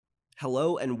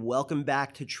Hello and welcome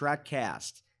back to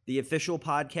TrekCast, the official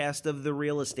podcast of the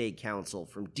Real Estate Council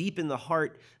from deep in the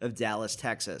heart of Dallas,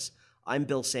 Texas. I'm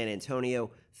Bill San Antonio.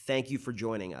 Thank you for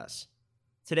joining us.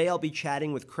 Today I'll be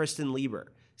chatting with Kristen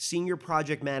Lieber, Senior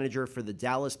Project Manager for the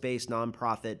Dallas-based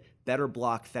nonprofit Better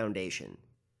Block Foundation.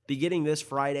 Beginning this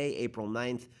Friday, April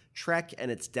 9th, Trek and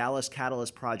its Dallas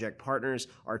Catalyst Project partners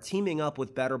are teaming up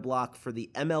with Better Block for the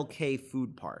MLK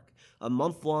Food Park, a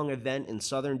month-long event in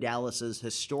southern Dallas's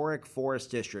historic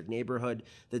Forest District neighborhood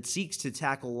that seeks to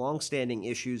tackle long-standing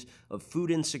issues of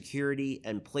food insecurity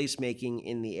and placemaking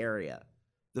in the area.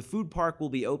 The food park will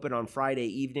be open on Friday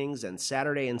evenings and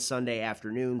Saturday and Sunday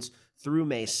afternoons through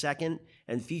May 2nd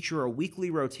and feature a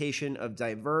weekly rotation of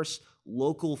diverse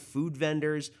local food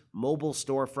vendors, mobile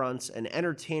storefronts, and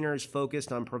entertainers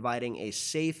focused on providing a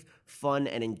safe, fun,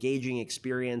 and engaging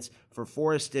experience for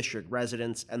Forest District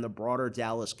residents and the broader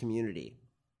Dallas community.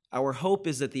 Our hope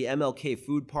is that the MLK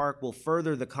Food Park will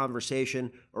further the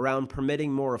conversation around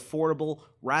permitting more affordable,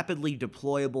 rapidly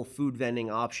deployable food vending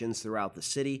options throughout the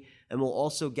city, and will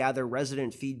also gather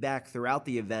resident feedback throughout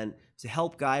the event to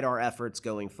help guide our efforts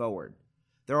going forward.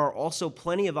 There are also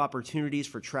plenty of opportunities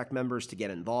for Trek members to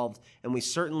get involved, and we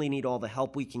certainly need all the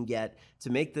help we can get to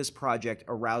make this project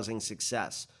a rousing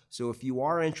success. So if you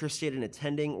are interested in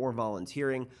attending or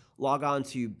volunteering, log on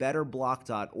to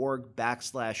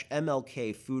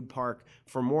betterblockorg/MLK Food Park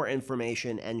for more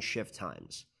information and shift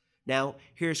times. Now,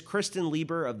 here's Kristen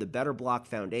Lieber of the Better Block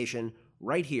Foundation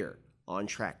right here on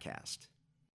TrekCast.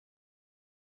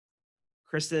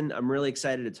 Kristen, I'm really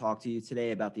excited to talk to you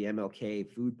today about the MLK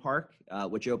Food Park,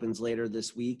 which opens later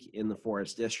this week in the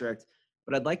Forest District.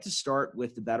 But I'd like to start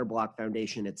with the Better Block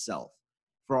Foundation itself.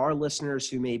 For our listeners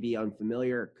who may be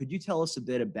unfamiliar, could you tell us a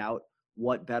bit about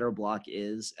what Better Block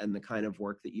is and the kind of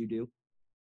work that you do?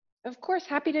 Of course,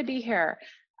 happy to be here.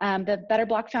 The Better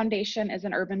Block Foundation is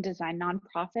an urban design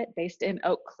nonprofit based in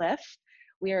Oak Cliff.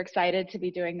 We are excited to be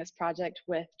doing this project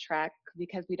with Trek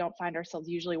because we don't find ourselves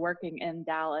usually working in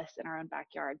Dallas in our own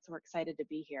backyard, so we're excited to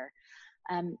be here.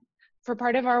 For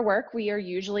part of our work, we are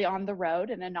usually on the road.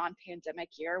 In a non-pandemic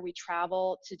year, we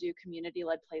travel to do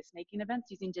community-led placemaking events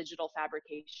using digital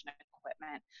fabrication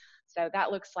equipment. So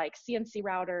that looks like CNC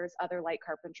routers, other light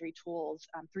carpentry tools,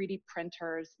 3D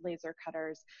printers, laser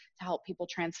cutters to help people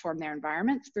transform their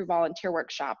environments through volunteer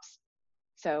workshops.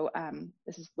 So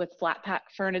this is with flat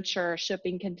pack furniture,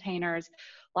 shipping containers,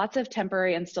 lots of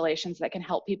temporary installations that can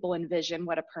help people envision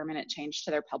what a permanent change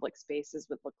to their public spaces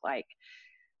would look like.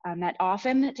 That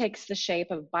often takes the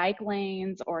shape of bike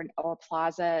lanes or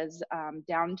plazas,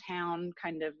 downtown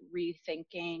kind of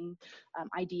rethinking,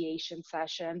 ideation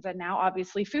sessions, and now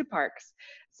obviously food parks.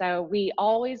 So we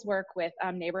always work with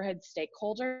neighborhood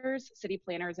stakeholders, city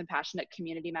planners, and passionate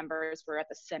community members. We're at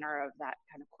the center of that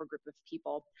kind of core group of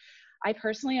people. I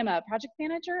personally am a project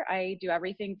manager. I do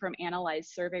everything from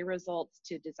analyze survey results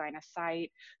to design a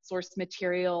site, source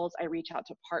materials. I reach out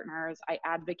to partners. I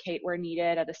advocate where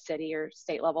needed at a city or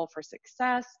state level for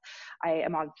success. I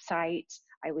am on site.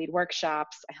 I lead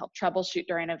workshops. I help troubleshoot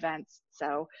during events.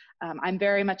 So I'm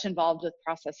very much involved with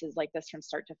processes like this from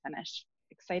start to finish.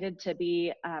 Excited to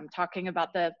be talking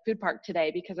about the food park today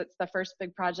because it's the first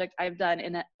big project I've done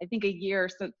in, I think, a year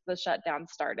since the shutdown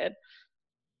started.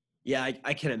 Yeah,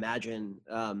 I can imagine.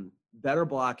 Better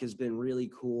Block has been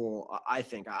really cool. I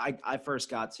think I first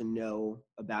got to know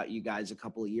about you guys a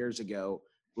couple of years ago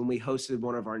when we hosted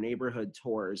one of our neighborhood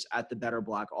tours at the Better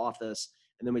Block office,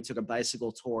 and then we took a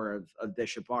bicycle tour of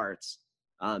Bishop Arts.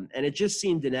 And it just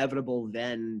seemed inevitable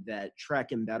then that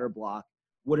Trek and Better Block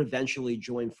would eventually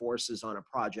join forces on a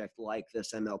project like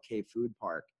this MLK Food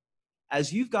Park.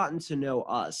 As you've gotten to know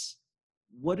us,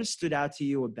 what has stood out to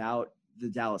you about the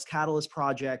Dallas Catalyst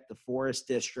Project, the Forest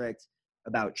District,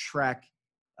 about Trek,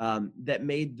 that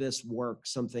made this work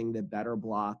something that Better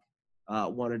Block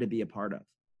wanted to be a part of?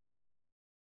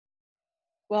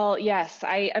 Well, yes,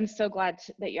 I am so glad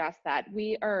that you asked that.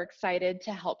 We are excited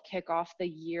to help kick off the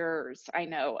years, I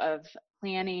know, of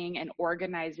planning and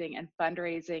organizing and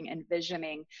fundraising and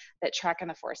visioning that Trek and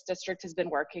the Forest District has been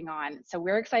working on. So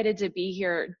we're excited to be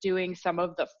here doing some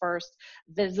of the first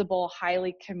visible,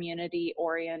 highly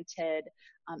community-oriented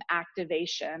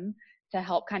activation to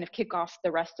help kind of kick off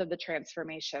the rest of the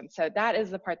transformation. So that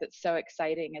is the part that's so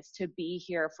exciting, is to be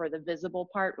here for the visible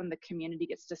part when the community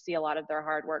gets to see a lot of their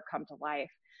hard work come to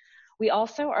life. We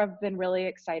also have been really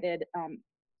excited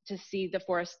to see the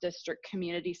Forest District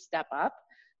community step up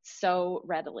so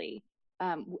readily.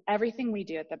 everything we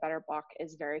do at the Better Block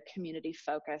is very community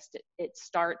focused. It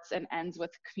starts and ends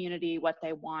with community, what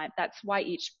they want. That's why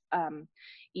each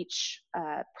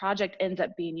project ends up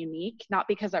being unique, not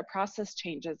because our process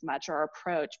changes much or our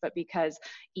approach, but because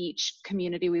each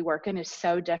community we work in is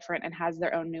so different and has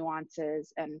their own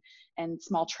nuances and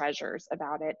small treasures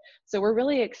about it. So we're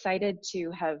really excited to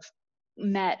have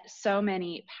met so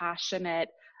many passionate,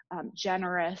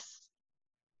 generous,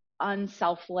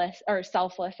 selfless,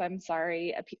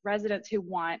 residents who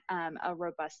want a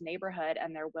robust neighborhood,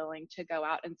 and they're willing to go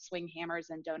out and swing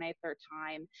hammers and donate their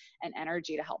time and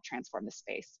energy to help transform the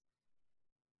space.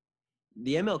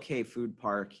 The MLK Food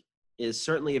Park is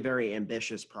certainly a very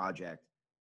ambitious project,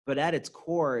 but at its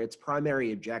core, its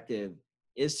primary objective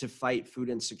is to fight food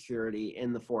insecurity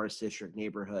in the Forest District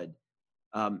neighborhood.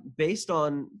 Based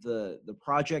on the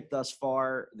project thus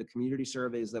far, the community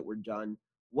surveys that were done,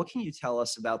 what can you tell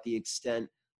us about the extent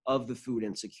of the food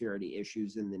insecurity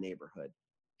issues in the neighborhood?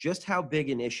 Just how big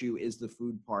an issue is the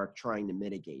food park trying to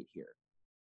mitigate here?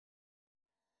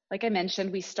 Like I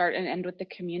mentioned, we start and end with the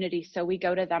community. So we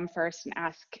go to them first and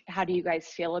ask, how do you guys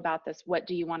feel about this? What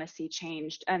do you want to see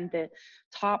changed? And the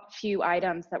top few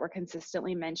items that were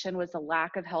consistently mentioned was the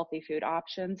lack of healthy food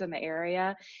options in the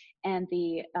area and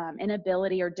the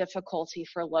inability or difficulty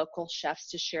for local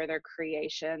chefs to share their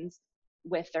creations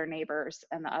with their neighbors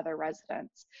and the other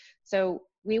residents. So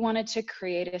we wanted to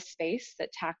create a space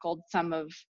that tackled some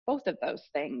of both of those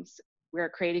things. We're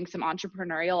creating some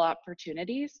entrepreneurial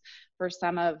opportunities for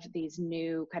some of these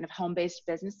new kind of home-based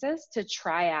businesses to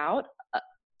try out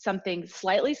something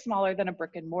slightly smaller than a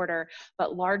brick and mortar,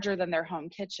 but larger than their home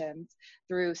kitchens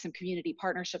through some community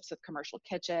partnerships with commercial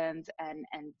kitchens and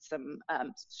some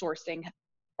sourcing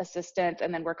assistance.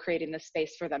 And then we're creating the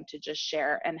space for them to just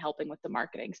share and helping with the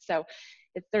marketing. So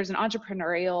there's an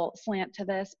entrepreneurial slant to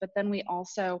this, but then we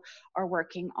also are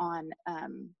working on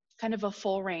kind of a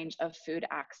full range of food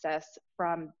access,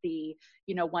 from the,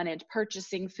 one end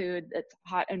purchasing food that's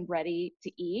hot and ready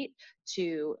to eat,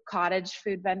 to cottage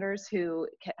food vendors who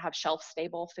have shelf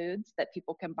stable foods that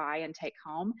people can buy and take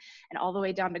home, and all the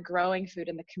way down to growing food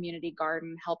in the community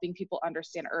garden, helping people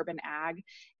understand urban ag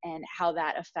and how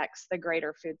that affects the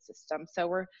greater food system. So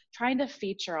we're trying to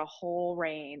feature a whole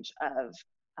range of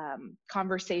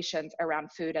conversations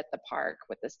around food at the park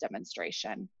with this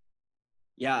demonstration.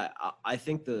 Yeah, I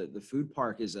think the food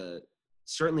park is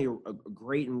certainly a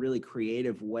great and really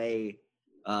creative way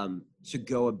to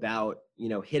go about,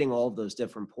 hitting all of those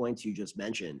different points you just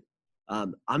mentioned.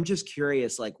 I'm just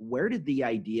curious, like, where did the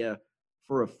idea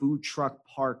for a food truck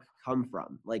park come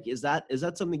from? Like, is that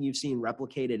something you've seen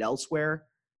replicated elsewhere?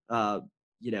 I'm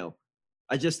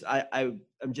just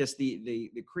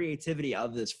the creativity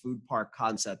of this food park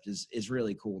concept is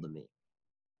really cool to me.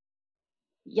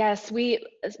 Yes, we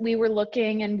were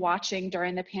looking and watching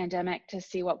during the pandemic to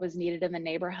see what was needed in the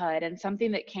neighborhood, and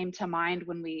something that came to mind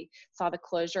when we saw the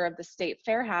closure of the state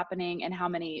fair happening and how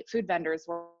many food vendors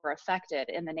were affected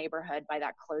in the neighborhood by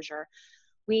that closure.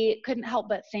 We couldn't help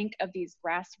but think of these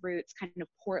grassroots kind of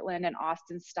Portland and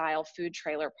Austin style food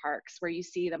trailer parks where you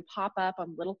see them pop up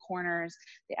on little corners.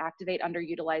 They activate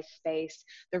underutilized space.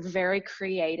 They're very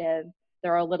creative.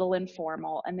 They're a little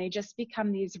informal, and they just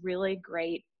become these really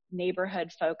great neighborhood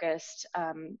focused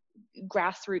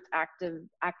grassroots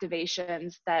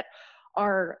activations that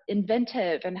are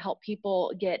inventive and help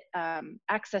people get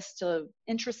access to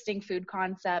interesting food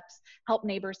concepts, help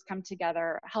neighbors come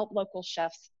together, help local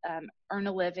chefs earn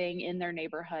a living in their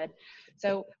neighborhood.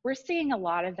 So we're seeing a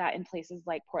lot of that in places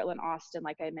like Portland, Austin,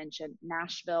 like I mentioned,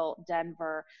 Nashville,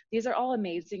 Denver. These are all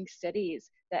amazing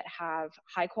cities that have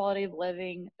high quality of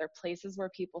living. They're places where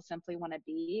people simply want to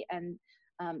be, and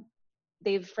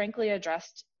they've frankly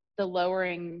addressed the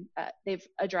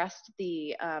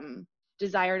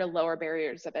desire to lower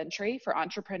barriers of entry for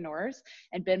entrepreneurs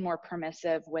and been more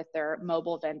permissive with their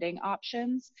mobile vending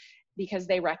options, because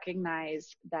they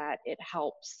recognize that it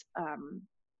helps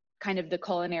kind of the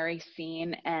culinary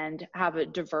scene and have a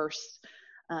diverse,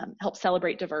 help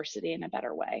celebrate diversity in a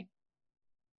better way.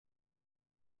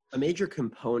 A major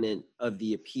component of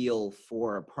the appeal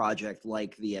for a project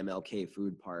like the MLK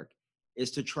Food Park is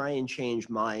to try and change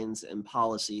minds and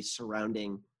policies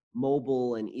surrounding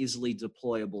mobile and easily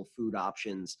deployable food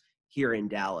options here in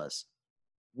Dallas.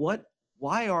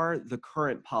 Why are the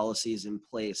current policies in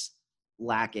place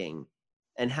lacking,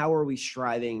 and how are we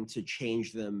striving to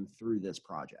change them through this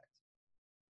project?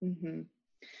 Mm-hmm.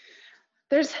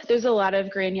 There's a lot of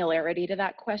granularity to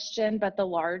that question, but the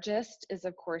largest is,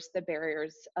 of course, the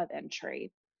barriers of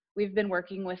entry. We've been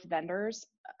working with vendors,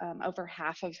 over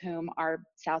half of whom are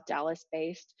South Dallas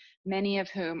based, many of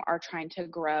whom are trying to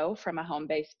grow from a home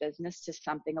based business to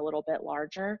something a little bit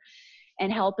larger,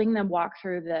 and helping them walk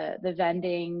through the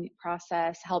vending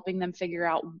process, helping them figure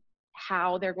out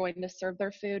how they're going to serve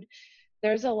their food.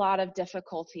 There's a lot of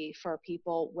difficulty for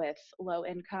people with low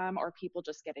income or people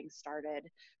just getting started.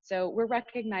 So we're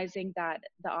recognizing that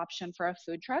the option for a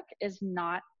food truck is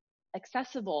not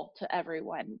accessible to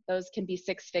everyone. Those can be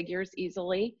six figures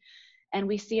easily. And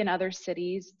we see in other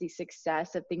cities the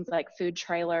success of things like food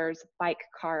trailers, bike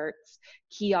carts,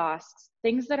 kiosks,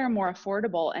 things that are more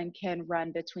affordable and can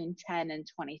run between 10 and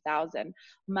 20,000.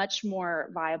 Much more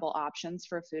viable options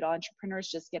for food entrepreneurs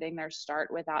just getting their start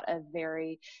without a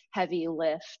very heavy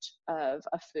lift of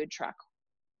a food truck.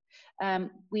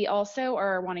 We also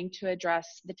are wanting to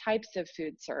address the types of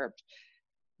food served.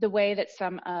 The way that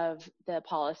some of the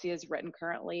policy is written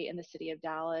currently in the city of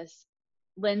Dallas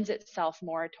lends itself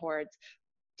more towards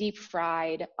deep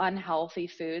fried, unhealthy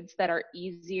foods that are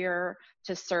easier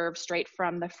to serve straight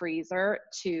from the freezer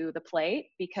to the plate,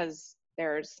 because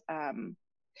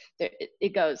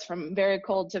it goes from very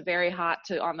cold to very hot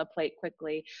to on the plate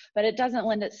quickly. But it doesn't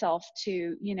lend itself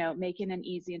to, making an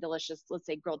easy and delicious, let's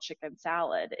say, grilled chicken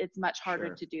salad. It's much harder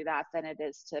Sure. to do that than it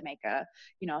is to make a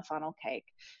funnel cake.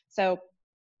 So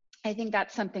I think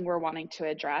that's something we're wanting to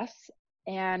address.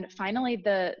 And finally,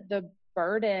 the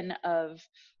burden of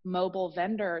mobile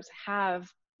vendors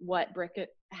have the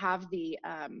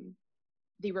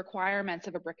requirements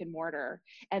of a brick and mortar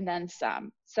and then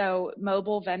some. So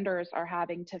mobile vendors are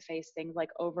having to face things like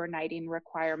overnighting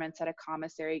requirements at a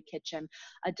commissary kitchen,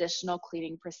 additional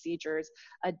cleaning procedures,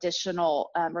 additional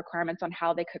requirements on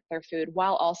how they cook their food,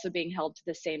 while also being held to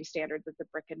the same standards as the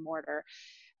brick and mortar.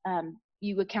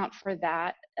 You account for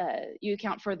that. You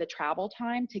account for the travel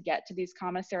time to get to these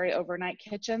commissary overnight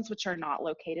kitchens, which are not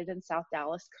located in South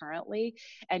Dallas currently.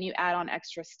 And you add on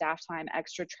extra staff time,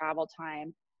 extra travel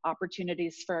time,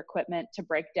 opportunities for equipment to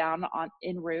break down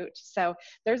en route. So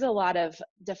there's a lot of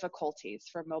difficulties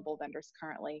for mobile vendors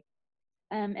currently.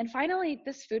 And finally,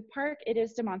 this food park, it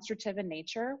is demonstrative in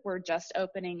nature. We're just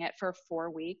opening it for 4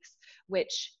 weeks,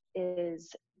 which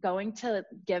is going to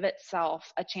give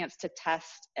itself a chance to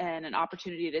test and an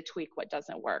opportunity to tweak what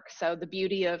doesn't work. So the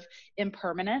beauty of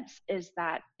impermanence is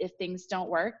that if things don't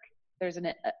work, there's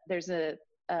an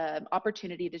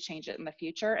opportunity to change it in the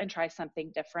future and try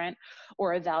something different,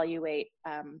 or evaluate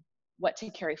what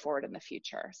to carry forward in the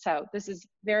future. So this is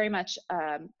very much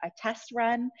a test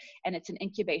run, and it's an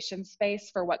incubation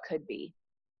space for what could be.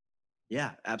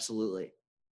 Yeah, absolutely.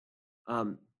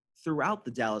 Throughout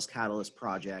the Dallas Catalyst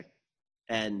Project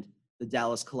and the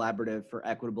Dallas Collaborative for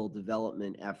Equitable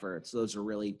Development efforts, those are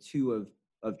really two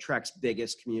of TREC's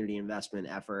biggest community investment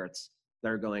efforts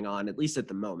that are going on, at least at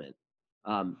the moment.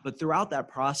 But throughout that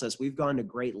process, we've gone to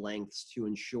great lengths to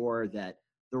ensure that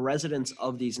the residents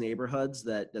of these neighborhoods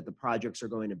that the projects are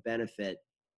going to benefit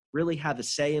really have a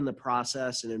say in the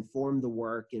process and inform the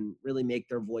work and really make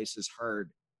their voices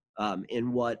heard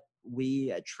in what we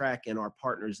at TREC and our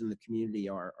partners in the community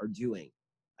are doing.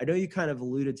 I know you kind of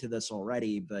alluded to this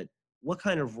already, but what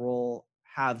kind of role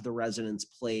have the residents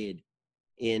played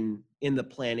in the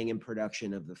planning and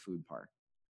production of the food park?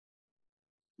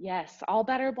 Yes, all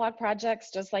better block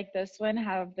projects, just like this one,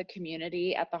 have the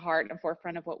community at the heart and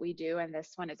forefront of what we do, and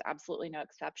this one is absolutely no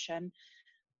exception.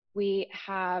 We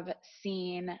have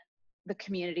seen the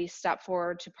community step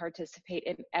forward to participate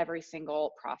in every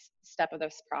single step of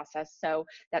this process. So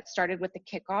that started with the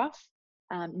kickoff.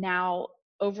 Now,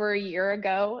 over a year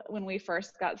ago, when we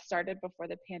first got started before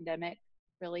the pandemic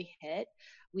really hit,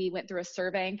 we went through a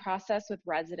surveying process with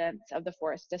residents of the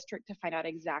Forest District to find out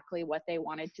exactly what they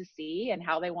wanted to see and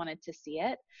how they wanted to see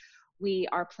it. We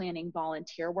are planning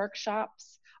volunteer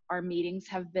workshops. Our meetings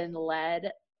have been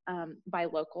led by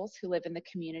locals who live in the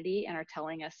community and are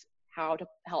telling us how to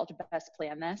best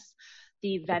plan this.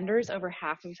 The vendors, over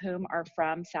half of whom are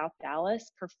from South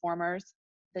Dallas, performers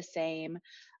the same,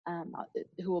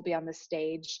 who will be on the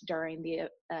stage during the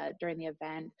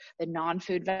event. The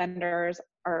non-food vendors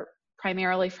are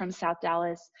primarily from South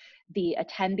Dallas. The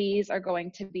attendees are going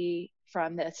to be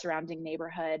from the surrounding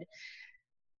neighborhood.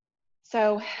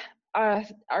 So our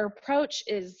approach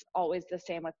is always the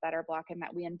same with Better Block, in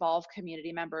that we involve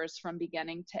community members from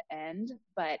beginning to end,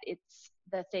 but it's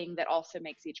the thing that also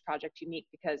makes each project unique,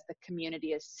 because the community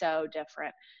is so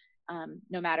different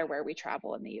no matter where we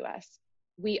travel in the US.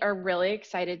 We are really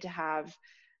excited to have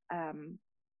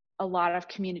a lot of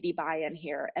community buy-in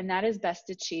here, and that is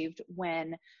best achieved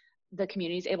when the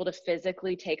community is able to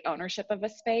physically take ownership of a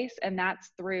space, and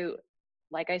that's through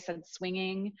like I said,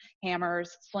 swinging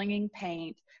hammers, slinging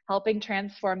paint, helping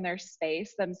transform their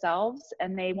space themselves,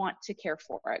 and they want to care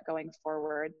for it going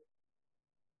forward.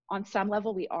 On some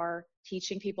level, we are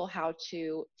teaching people how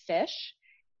to fish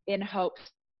in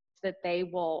hopes that they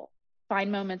will find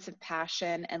moments of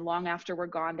passion, and long after we're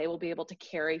gone, they will be able to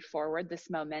carry forward this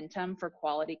momentum for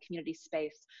quality community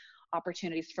space,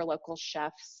 opportunities for local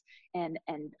chefs, and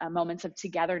moments of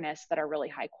togetherness that are really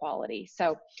high quality.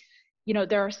 So, you know,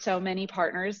 there are so many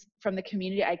partners from the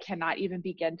community. I cannot even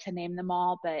begin to name them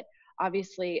all, but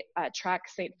obviously Track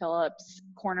St. Philip's,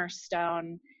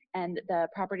 Cornerstone, and the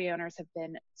property owners have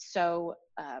been so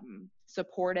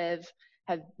supportive.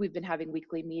 We've been having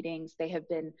weekly meetings. They have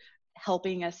been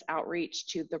helping us outreach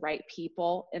to the right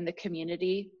people in the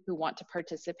community who want to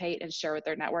participate and share with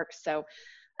their networks. So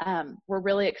we're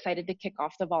really excited to kick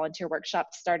off the volunteer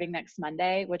workshops starting next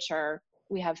Monday,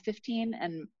 we have 15,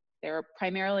 and they're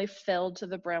primarily filled to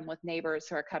the brim with neighbors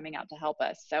who are coming out to help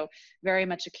us. So very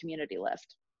much a community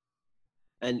lift.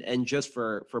 And just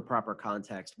for proper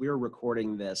context, we are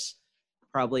recording this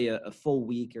probably a full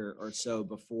week or so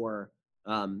before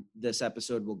this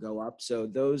episode will go up. So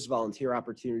those volunteer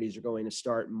opportunities are going to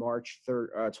start March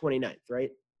 29th, right?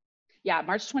 Yeah,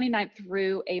 March 29th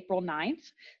through April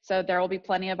 9th. So there will be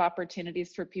plenty of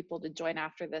opportunities for people to join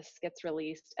after this gets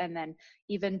released. And then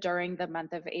even during the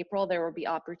month of April, there will be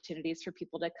opportunities for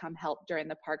people to come help during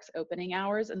the park's opening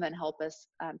hours and then help us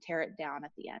tear it down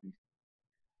at the end.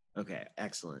 Okay,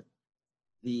 excellent.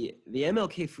 The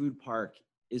MLK Food Park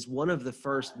is one of the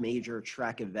first major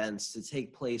Trek events to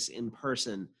take place in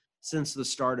person since the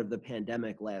start of the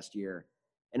pandemic last year.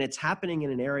 And it's happening in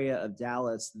an area of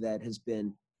Dallas that has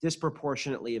been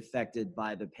disproportionately affected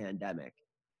by the pandemic.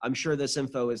 I'm sure this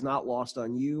info is not lost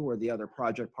on you or the other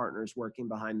project partners working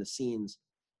behind the scenes.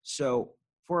 So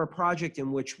for a project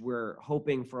in which we're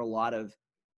hoping for a lot of,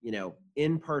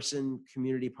 in-person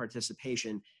community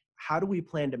participation, how do we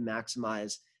plan to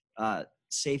maximize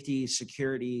safety,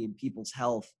 security, and people's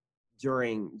health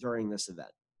during this event?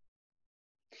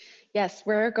 Yes,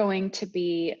 we're going to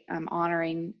be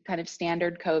honoring kind of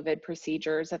standard COVID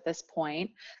procedures at this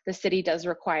point. The city does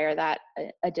require that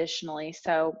additionally.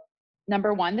 So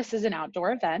number one, this is an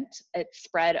outdoor event. It's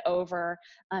spread over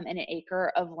an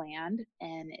acre of land,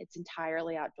 and it's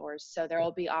entirely outdoors. So there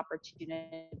will be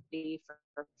opportunity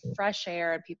for fresh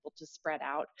air and people to spread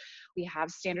out. We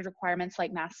have standard requirements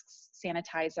like masks,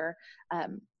 sanitizer,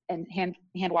 and hand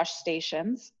wash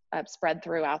stations spread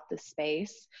throughout the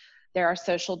space. There are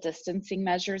social distancing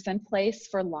measures in place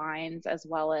for lines as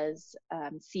well as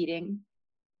seating.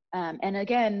 And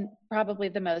again, probably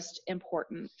the most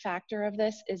important factor of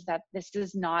this is that this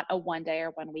is not a one day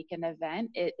or 1 weekend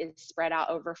event. It is spread out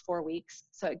over 4 weeks.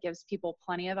 So it gives people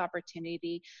plenty of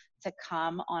opportunity to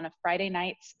come on a Friday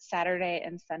nights, Saturday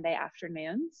and Sunday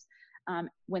afternoons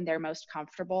when they're most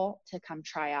comfortable to come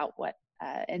try out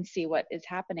and see what is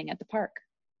happening at the park.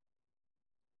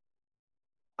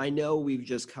 I know we've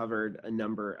just covered a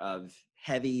number of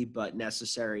heavy but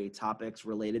necessary topics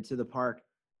related to the park,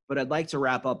 but I'd like to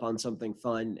wrap up on something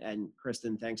fun. And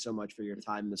Kristen, thanks so much for your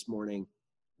time this morning.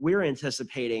 We're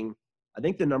anticipating, I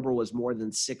think the number was more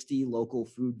than 60 local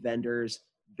food vendors,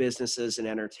 businesses, and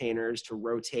entertainers to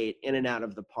rotate in and out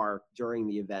of the park during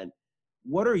the event.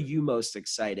 What are you most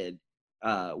excited?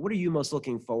 What are you most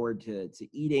looking forward to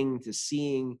eating, to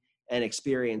seeing, and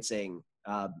experiencing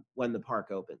when the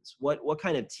park opens? What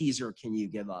kind of teaser can you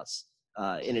give us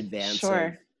in advance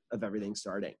Sure. of everything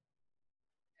starting?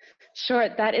 Sure,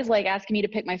 that is like asking me to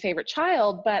pick my favorite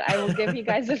child, but I will give you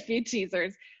guys a few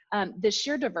teasers. The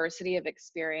sheer diversity of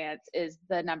experience is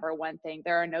the number one thing.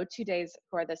 There are no 2 days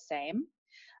who are the same.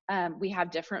 We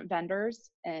have different vendors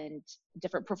and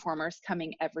different performers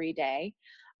coming every day,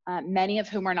 many of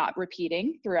whom are not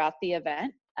repeating throughout the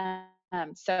event.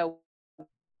 So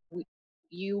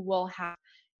you will have,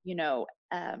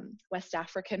 West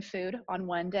African food on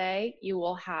one day. You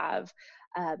will have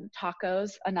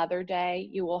tacos another day.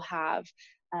 You will have,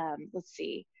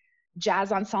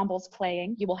 jazz ensembles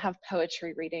playing. You will have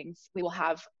poetry readings. We will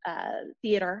have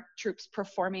theater troupes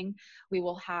performing. We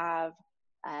will have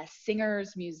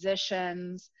singers,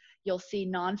 musicians. You'll see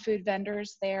non-food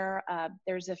vendors there.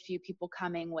 There's a few people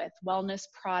coming with wellness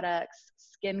products,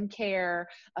 skincare,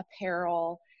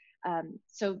 apparel.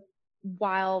 So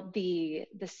while the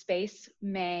space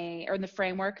or the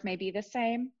framework may be the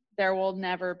same, there will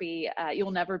never be,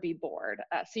 you'll never be bored.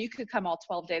 So you could come all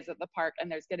 12 days at the park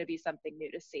and there's gonna be something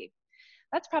new to see.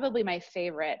 That's probably my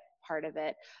favorite part of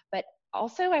it. But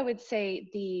also I would say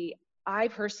I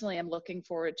personally am looking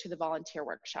forward to the volunteer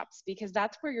workshops, because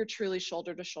that's where you're truly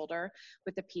shoulder to shoulder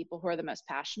with the people who are the most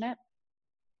passionate.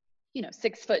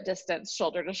 6-foot distance,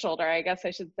 shoulder to shoulder, I guess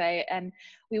I should say. And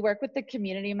we work with the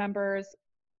community members.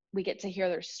 We get to hear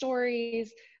their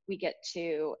stories. We get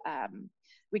to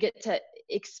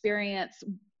experience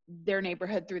their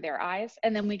neighborhood through their eyes,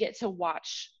 and then we get to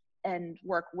watch and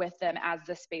work with them as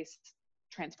the space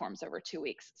transforms over 2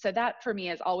 weeks. So that for me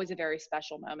is always a very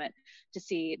special moment, to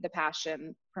see the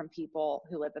passion from people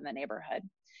who live in the neighborhood.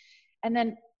 And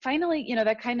then finally,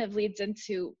 that kind of leads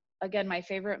into, again, my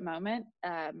favorite moment.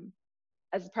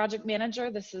 As a project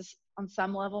manager, this is on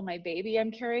some level my baby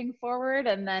I'm carrying forward.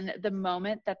 And then the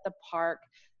moment that the park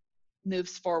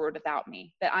moves forward without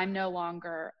me, that I'm no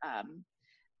longer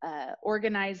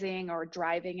organizing or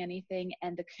driving anything,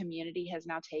 and the community has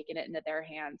now taken it into their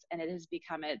hands, and it has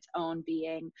become its own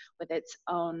being, with its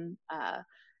own,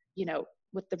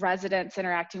 with the residents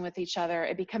interacting with each other.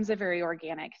 It becomes a very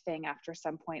organic thing after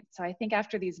some point. So I think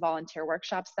after these volunteer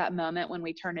workshops, that moment when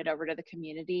we turn it over to the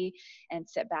community and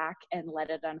sit back and let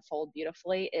it unfold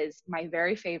beautifully is my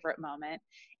very favorite moment.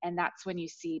 And that's when you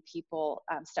see people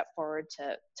step forward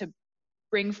to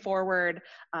bring forward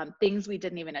things we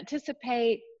didn't even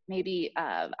anticipate, maybe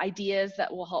ideas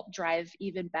that will help drive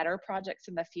even better projects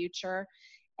in the future.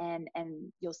 And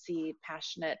you'll see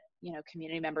passionate,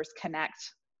 community members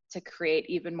connect to create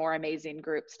even more amazing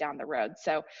groups down the road.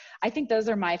 So I think those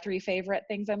are my 3 favorite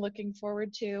things I'm looking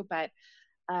forward to. But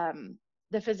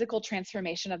the physical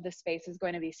transformation of the space is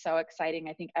going to be so exciting.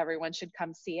 I think everyone should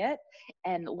come see it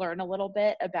and learn a little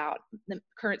bit about the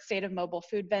current state of mobile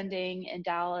food vending in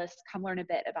Dallas. Come learn a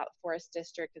bit about the Forest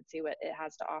District and see what it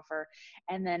has to offer.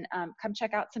 And then come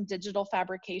check out some digital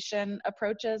fabrication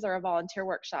approaches or a volunteer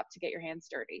workshop to get your hands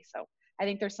dirty. So I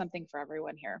think there's something for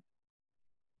everyone here.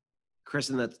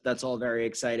 Kristen, that's all very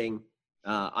exciting.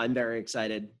 I'm very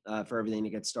excited for everything to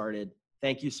get started.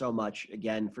 Thank you so much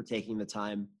again for taking the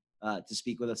time to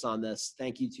speak with us on this.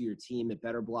 Thank you to your team at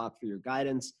Better Block for your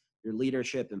guidance, your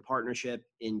leadership and partnership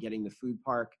in getting the food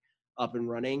park up and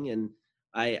running. And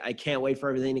I can't wait for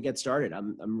everything to get started.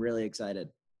 I'm really excited.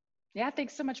 Yeah,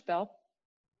 thanks so much, Bill.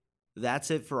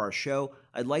 That's it for our show.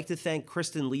 I'd like to thank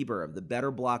Kristen Lieber of the Better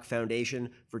Block Foundation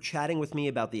for chatting with me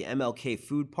about the MLK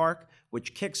Food Park,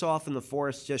 which kicks off in the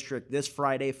Forest District this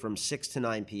Friday from 6 to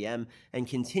 9 p.m. and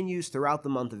continues throughout the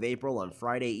month of April on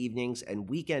Friday evenings and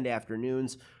weekend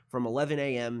afternoons from 11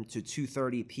 a.m. to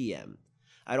 2:30 p.m.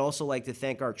 I'd also like to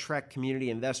thank our Trek Community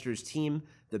Investors team,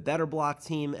 the Better Block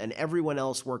team, and everyone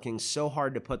else working so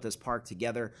hard to put this park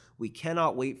together. We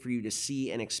cannot wait for you to see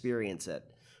and experience it.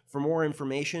 For more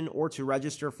information or to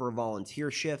register for a volunteer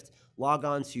shift, log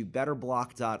on to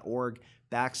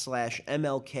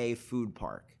betterblock.org/MLK Food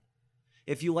Park.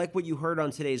 If you like what you heard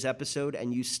on today's episode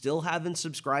and you still haven't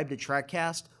subscribed to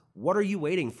TrekCast, what are you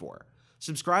waiting for?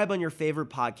 Subscribe on your favorite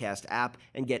podcast app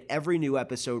and get every new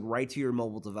episode right to your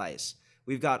mobile device.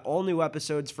 We've got all new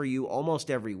episodes for you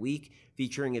almost every week,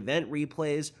 featuring event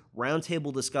replays,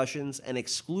 roundtable discussions, and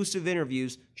exclusive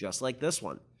interviews just like this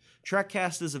one.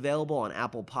 TrekCast is available on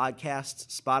Apple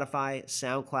Podcasts, Spotify,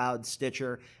 SoundCloud,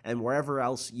 Stitcher, and wherever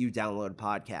else you download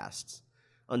podcasts.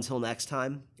 Until next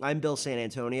time, I'm Bill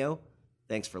Sanantonio.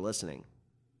 Thanks for listening.